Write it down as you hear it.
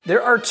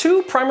There are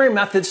two primary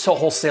methods to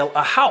wholesale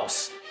a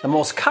house. The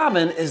most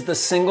common is the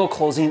single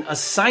closing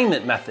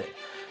assignment method.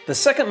 The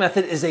second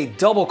method is a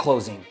double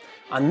closing.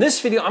 On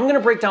this video, I'm going to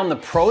break down the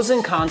pros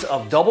and cons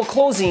of double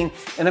closing,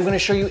 and I'm going to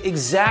show you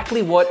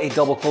exactly what a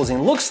double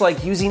closing looks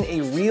like using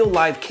a real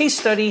live case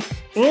study,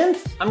 and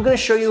I'm going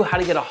to show you how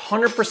to get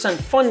 100%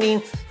 funding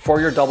for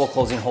your double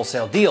closing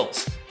wholesale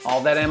deals. All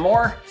that and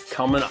more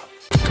coming up.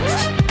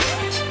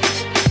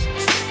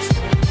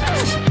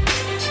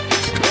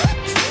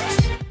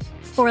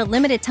 For a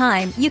limited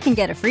time, you can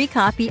get a free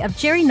copy of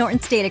Jerry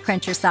Norton's Data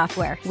Cruncher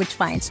software, which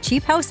finds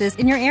cheap houses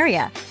in your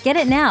area. Get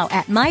it now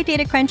at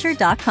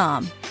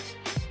mydatacruncher.com.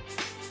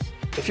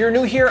 If you're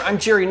new here, I'm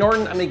Jerry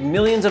Norton. I make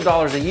millions of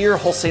dollars a year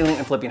wholesaling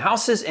and flipping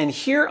houses, and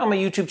here on my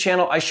YouTube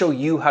channel, I show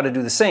you how to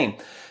do the same.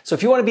 So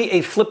if you want to be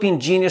a flipping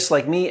genius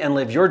like me and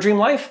live your dream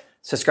life,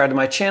 subscribe to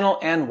my channel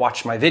and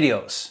watch my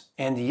videos.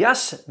 And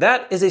yes,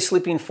 that is a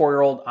sleeping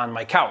 4-year-old on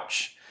my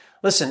couch.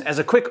 Listen, as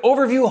a quick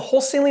overview,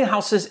 wholesaling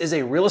houses is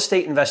a real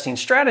estate investing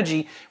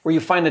strategy where you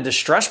find a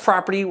distressed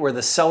property where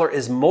the seller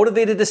is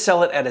motivated to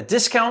sell it at a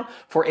discount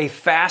for a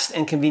fast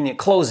and convenient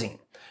closing.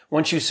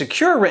 Once you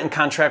secure a written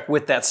contract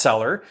with that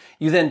seller,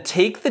 you then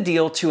take the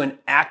deal to an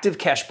active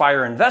cash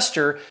buyer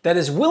investor that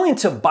is willing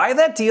to buy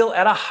that deal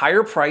at a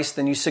higher price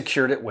than you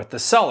secured it with the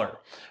seller.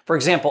 For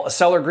example, a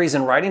seller agrees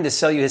in writing to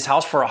sell you his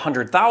house for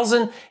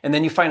 $100,000, and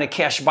then you find a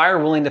cash buyer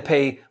willing to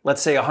pay,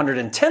 let's say,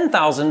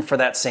 $110,000 for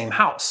that same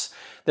house.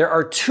 There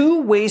are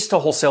two ways to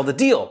wholesale the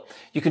deal.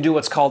 You can do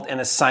what's called an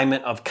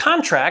assignment of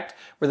contract,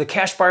 where the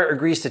cash buyer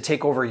agrees to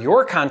take over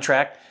your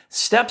contract,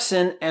 steps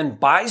in and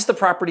buys the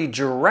property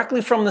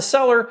directly from the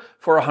seller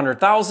for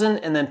 $100,000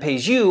 and then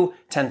pays you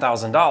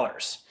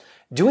 $10,000.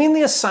 Doing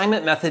the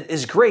assignment method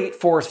is great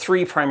for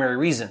three primary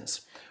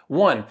reasons.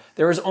 One,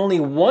 there is only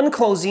one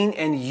closing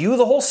and you,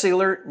 the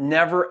wholesaler,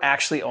 never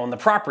actually own the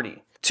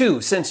property.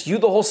 Two, since you,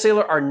 the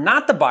wholesaler, are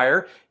not the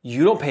buyer,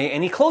 you don't pay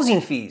any closing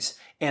fees.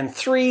 And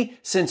three,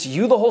 since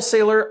you, the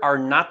wholesaler, are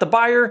not the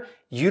buyer,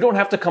 you don't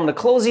have to come to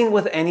closing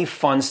with any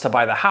funds to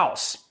buy the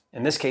house.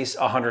 In this case,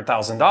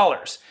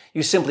 $100,000.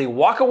 You simply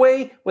walk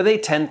away with a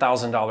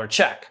 $10,000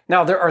 check.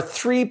 Now, there are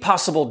three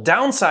possible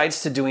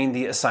downsides to doing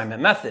the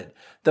assignment method.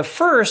 The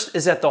first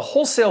is that the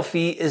wholesale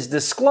fee is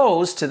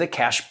disclosed to the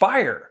cash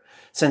buyer.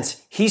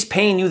 Since he's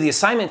paying you the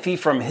assignment fee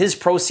from his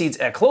proceeds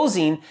at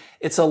closing,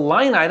 it's a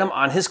line item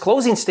on his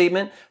closing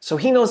statement, so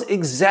he knows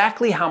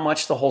exactly how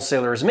much the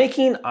wholesaler is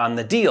making on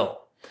the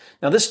deal.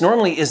 Now, this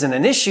normally isn't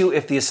an issue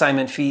if the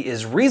assignment fee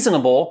is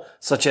reasonable,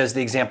 such as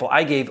the example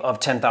I gave of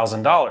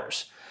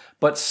 $10,000.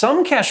 But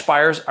some cash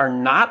buyers are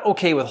not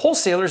okay with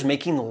wholesalers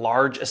making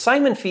large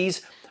assignment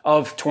fees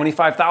of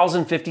 $25,000,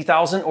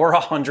 $50,000, or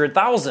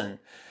 $100,000.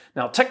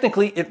 Now,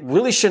 technically, it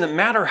really shouldn't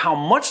matter how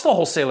much the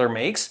wholesaler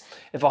makes.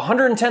 If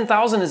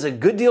 $110,000 is a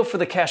good deal for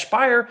the cash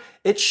buyer,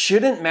 it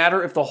shouldn't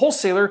matter if the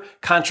wholesaler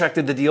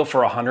contracted the deal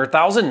for $100,000,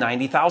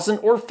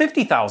 $90,000, or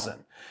 $50,000.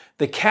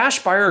 The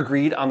cash buyer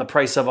agreed on the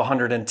price of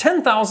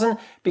 $110,000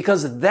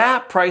 because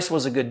that price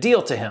was a good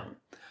deal to him.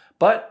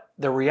 But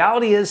the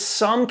reality is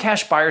some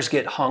cash buyers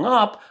get hung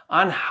up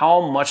on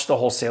how much the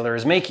wholesaler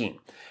is making.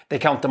 They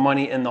count the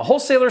money in the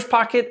wholesaler's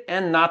pocket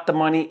and not the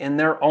money in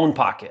their own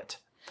pocket.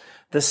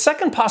 The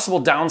second possible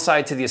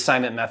downside to the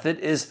assignment method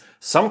is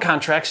some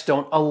contracts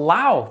don't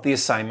allow the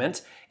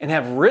assignment and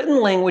have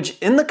written language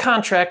in the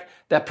contract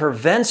that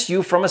prevents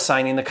you from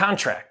assigning the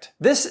contract.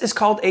 This is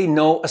called a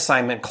no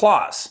assignment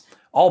clause.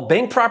 All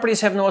bank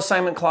properties have no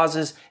assignment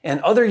clauses,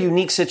 and other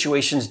unique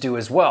situations do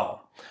as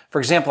well. For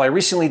example, I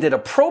recently did a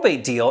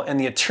probate deal, and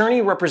the attorney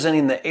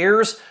representing the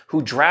heirs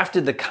who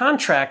drafted the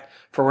contract,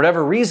 for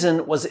whatever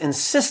reason, was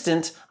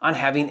insistent on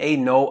having a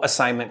no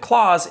assignment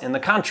clause in the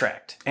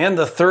contract. And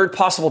the third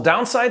possible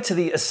downside to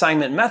the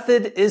assignment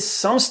method is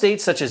some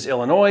states such as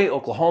Illinois,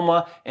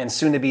 Oklahoma, and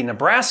soon to be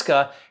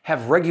Nebraska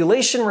have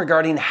regulation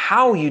regarding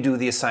how you do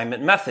the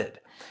assignment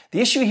method.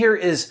 The issue here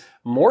is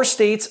more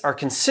states are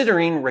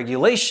considering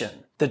regulation.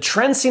 The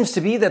trend seems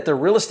to be that the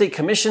real estate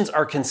commissions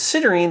are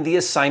considering the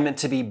assignment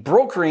to be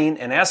brokering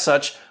and as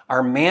such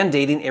are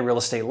mandating a real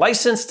estate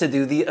license to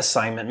do the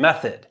assignment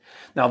method.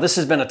 Now, this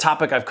has been a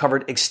topic I've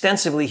covered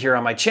extensively here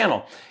on my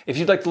channel. If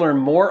you'd like to learn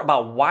more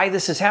about why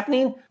this is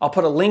happening, I'll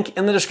put a link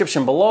in the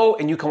description below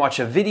and you can watch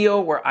a video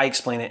where I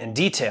explain it in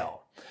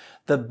detail.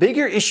 The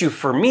bigger issue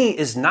for me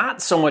is not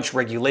so much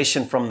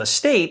regulation from the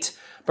state,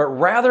 but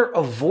rather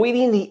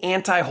avoiding the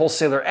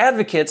anti-wholesaler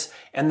advocates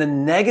and the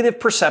negative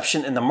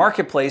perception in the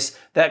marketplace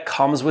that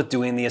comes with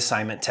doing the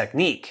assignment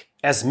technique.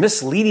 As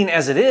misleading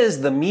as it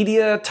is, the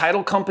media,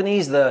 title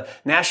companies, the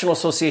National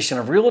Association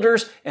of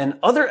Realtors, and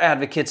other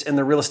advocates in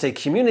the real estate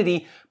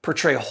community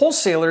portray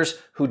wholesalers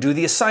who do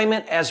the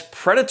assignment as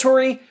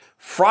predatory,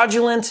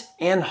 fraudulent,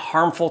 and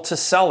harmful to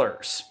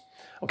sellers.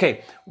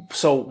 Okay,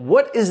 so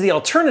what is the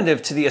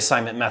alternative to the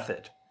assignment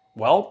method?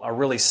 Well, a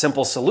really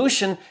simple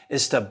solution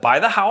is to buy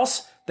the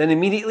house, then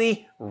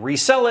immediately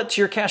resell it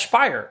to your cash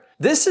buyer.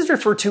 This is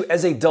referred to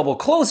as a double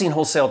closing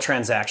wholesale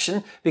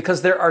transaction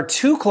because there are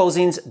two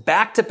closings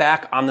back to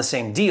back on the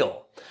same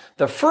deal.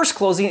 The first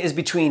closing is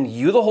between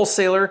you, the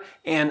wholesaler,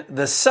 and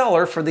the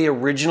seller for the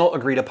original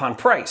agreed upon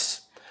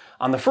price.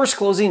 On the first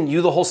closing,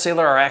 you, the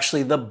wholesaler, are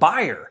actually the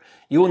buyer.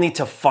 You will need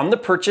to fund the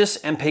purchase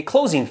and pay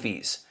closing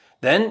fees.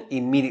 Then,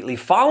 immediately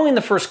following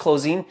the first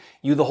closing,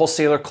 you, the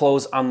wholesaler,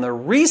 close on the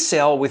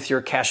resale with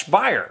your cash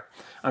buyer.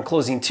 On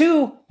closing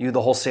 2, you,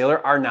 the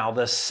wholesaler, are now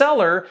the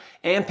seller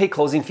and pay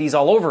closing fees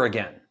all over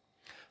again.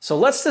 So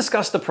let's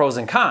discuss the pros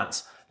and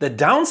cons. The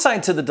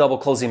downside to the double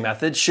closing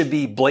method should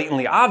be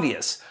blatantly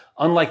obvious.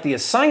 Unlike the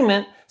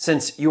assignment,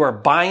 since you are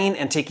buying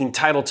and taking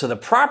title to the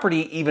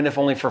property, even if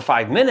only for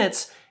 5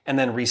 minutes, and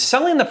then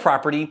reselling the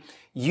property,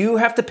 you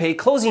have to pay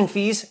closing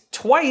fees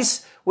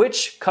twice,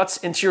 which cuts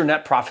into your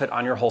net profit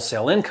on your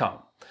wholesale income.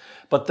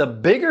 But the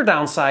bigger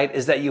downside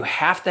is that you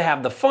have to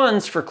have the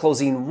funds for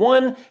closing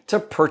 1 to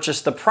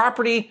purchase the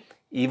property,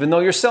 even though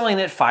you're selling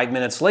it 5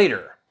 minutes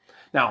later.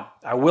 Now,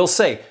 I will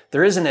say,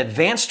 there is an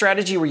advanced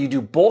strategy where you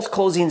do both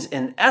closings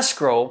in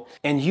escrow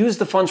and use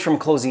the funds from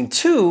closing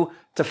 2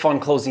 to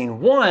fund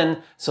closing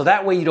 1, so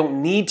that way you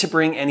don't need to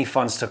bring any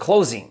funds to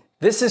closing.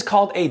 This is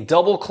called a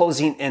double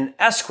closing in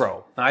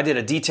escrow. Now, I did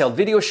a detailed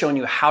video showing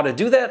you how to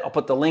do that. I'll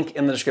put the link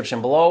in the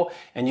description below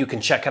and you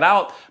can check it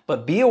out,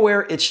 but be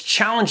aware it's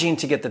challenging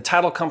to get the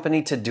title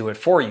company to do it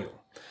for you.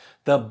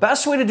 The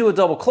best way to do a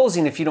double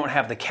closing if you don't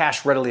have the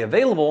cash readily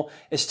available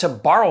is to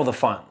borrow the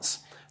funds.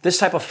 This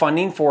type of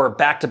funding for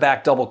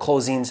back-to-back double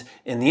closings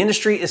in the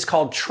industry is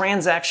called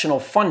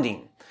transactional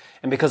funding.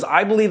 And because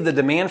I believe the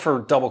demand for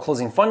double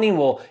closing funding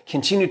will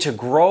continue to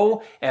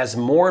grow as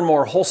more and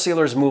more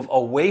wholesalers move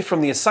away from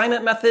the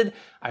assignment method,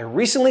 I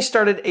recently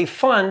started a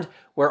fund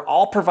where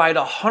I'll provide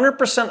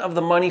 100% of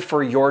the money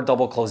for your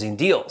double closing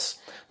deals.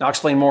 Now, I'll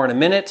explain more in a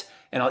minute,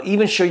 and I'll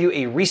even show you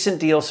a recent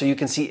deal so you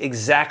can see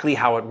exactly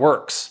how it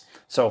works.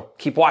 So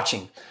keep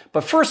watching.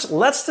 But first,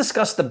 let's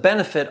discuss the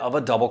benefit of a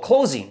double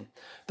closing.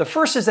 The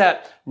first is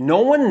that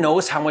no one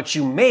knows how much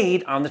you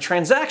made on the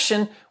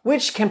transaction,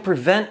 which can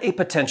prevent a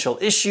potential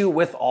issue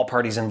with all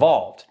parties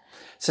involved.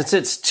 Since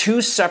it's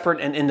 2 separate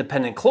and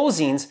independent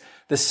closings,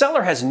 the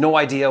seller has no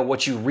idea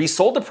what you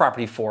resold the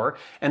property for,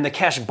 and the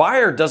cash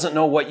buyer doesn't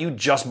know what you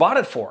just bought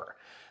it for.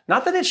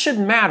 Not that it should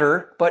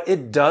matter, but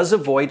it does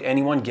avoid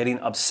anyone getting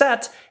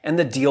upset and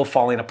the deal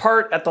falling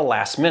apart at the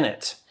last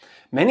minute.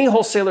 Many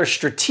wholesalers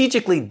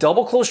strategically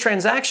double close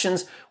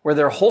transactions where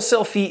their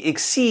wholesale fee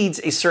exceeds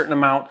a certain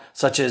amount,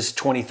 such as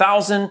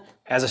 $20,000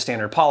 as a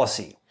standard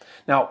policy.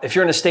 Now, if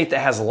you're in a state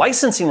that has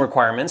licensing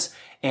requirements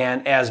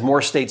and as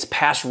more states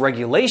pass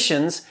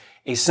regulations,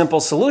 a simple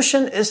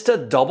solution is to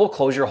double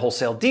close your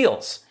wholesale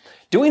deals.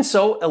 Doing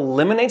so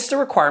eliminates the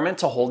requirement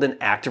to hold an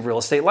active real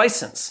estate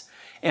license.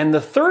 And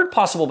the third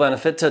possible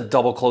benefit to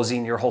double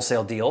closing your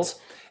wholesale deals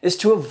is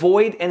to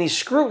avoid any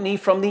scrutiny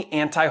from the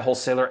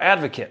anti-wholesaler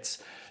advocates.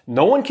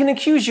 No one can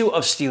accuse you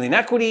of stealing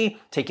equity,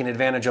 taking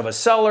advantage of a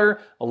seller,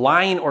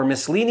 lying or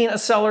misleading a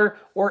seller,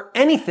 or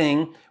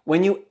anything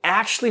when you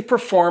actually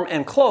perform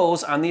and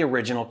close on the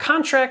original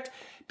contract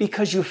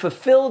because you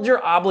fulfilled your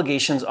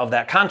obligations of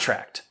that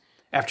contract.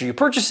 After you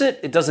purchase it,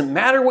 it doesn't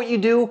matter what you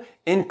do,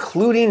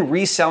 including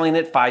reselling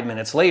it 5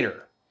 minutes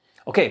later.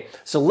 Okay,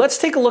 so let's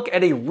take a look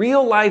at a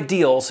real live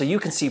deal so you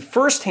can see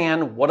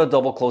firsthand what a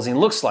double closing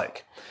looks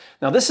like.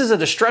 Now, this is a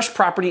distressed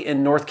property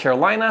in North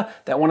Carolina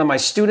that one of my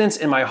students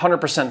in my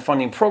 100%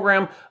 funding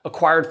program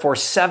acquired for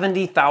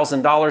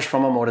 $70,000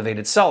 from a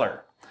motivated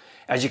seller.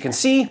 As you can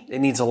see, it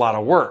needs a lot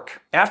of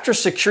work. After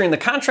securing the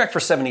contract for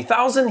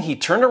 $70,000, he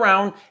turned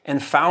around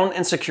and found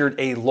and secured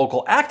a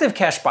local active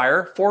cash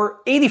buyer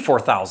for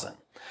 $84,000.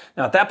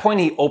 Now, at that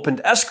point, he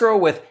opened escrow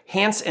with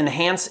Hance &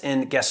 Hance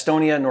in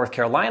Gastonia, North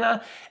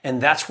Carolina,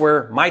 and that's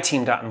where my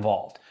team got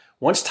involved.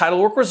 Once title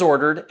work was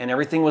ordered and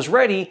everything was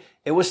ready,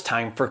 it was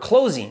time for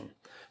closing.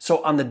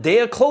 So on the day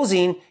of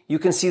closing, you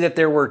can see that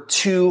there were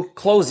 2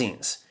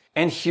 closings.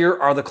 And here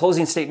are the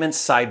closing statements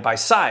side by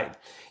side.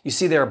 You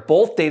see they're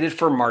both dated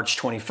for March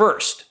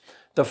 21st.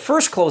 The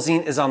first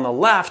closing is on the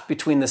left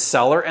between the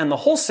seller and the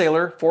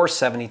wholesaler for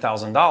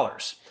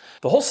 $70,000.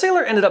 The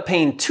wholesaler ended up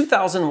paying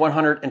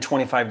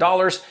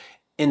 $2,125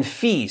 in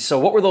fees. So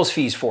what were those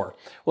fees for?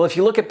 Well, if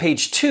you look at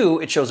page 2,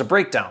 it shows a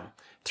breakdown.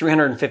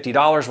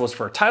 $350 was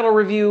for a title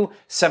review,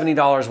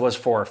 $70 was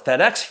for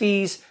FedEx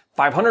fees,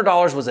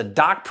 $500 was a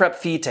doc prep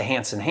fee to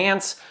Hance &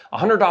 Hance,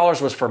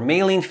 $100 was for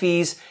mailing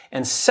fees,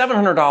 and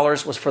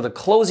 $700 was for the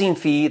closing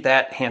fee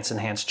that Hance &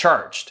 Hance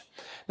charged.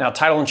 Now,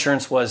 title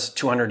insurance was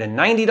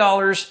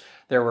 $290,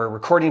 there were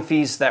recording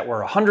fees that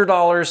were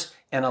 $100,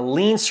 and a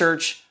lien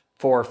search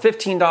for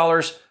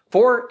 $15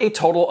 for a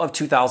total of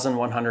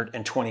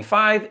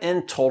 $2,125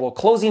 in total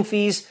closing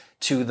fees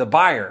to the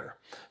buyer.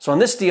 So on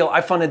this deal,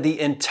 I funded the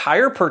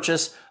entire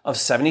purchase of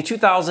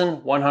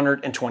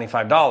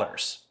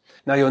 $72,125.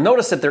 Now you'll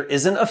notice that there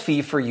isn't a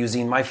fee for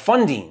using my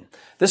funding.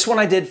 This one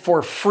I did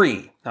for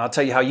free. Now I'll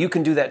tell you how you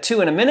can do that too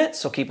in a minute,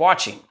 so keep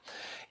watching.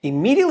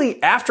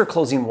 Immediately after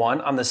closing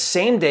 1, on the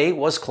same day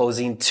was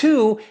closing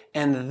 2,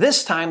 and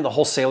this time the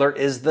wholesaler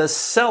is the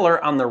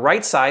seller on the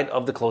right side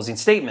of the closing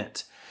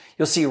statement.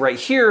 You'll see right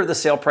here the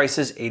sale price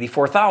is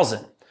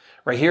 $84,000.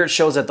 Right here it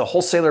shows that the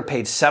wholesaler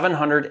paid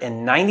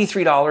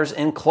 $793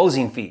 in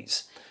closing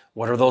fees.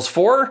 What are those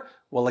for?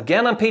 Well,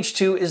 again, on page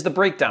 2 is the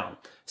breakdown.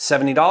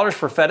 $70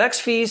 for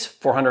FedEx fees,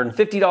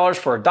 $450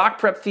 for a doc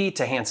prep fee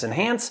to Hanson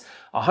Hance,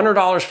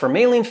 $100 for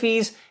mailing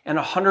fees, and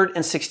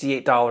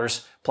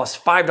 $168 plus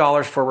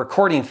 $5 for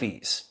recording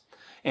fees.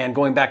 And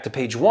going back to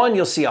page 1,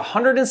 you'll see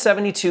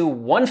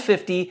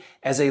 $172,150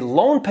 as a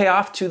loan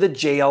payoff to the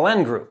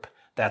JLN group.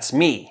 That's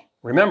me.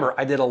 Remember,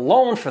 I did a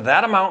loan for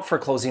that amount for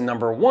closing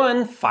number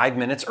 1 5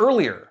 minutes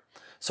earlier.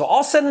 So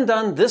all said and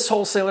done, this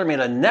wholesaler made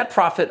a net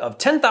profit of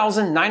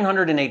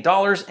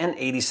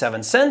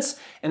 $10,908.87.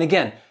 And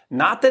again,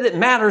 not that it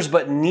matters,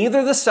 but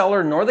neither the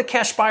seller nor the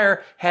cash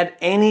buyer had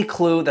any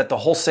clue that the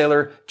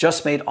wholesaler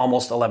just made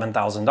almost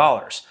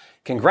 $11,000.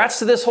 Congrats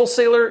to this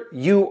wholesaler,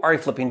 you are a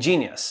flipping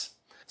genius.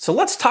 So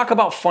let's talk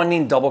about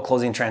funding double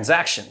closing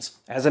transactions.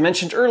 As I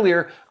mentioned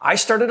earlier, I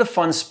started a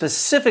fund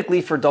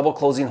specifically for double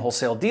closing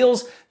wholesale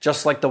deals,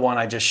 just like the one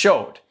I just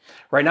showed.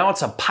 Right now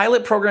it's a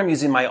pilot program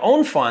using my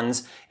own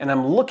funds, and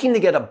I'm looking to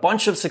get a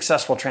bunch of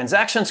successful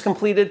transactions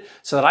completed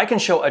so that I can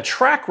show a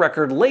track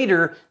record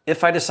later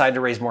if I decide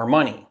to raise more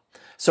money.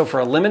 So for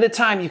a limited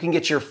time, you can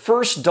get your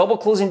first double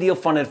closing deal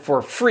funded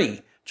for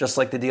free, just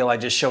like the deal I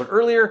just showed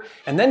earlier,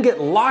 and then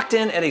get locked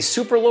in at a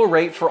super low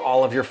rate for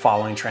all of your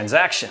following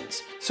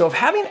transactions. So if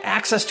having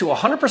access to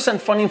 100%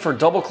 funding for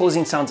double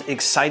closing sounds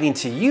exciting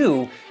to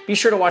you, be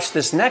sure to watch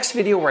this next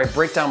video where I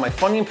break down my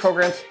funding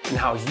program and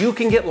how you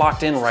can get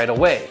locked in right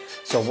away.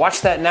 So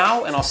watch that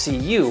now, and I'll see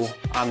you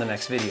on the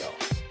next video.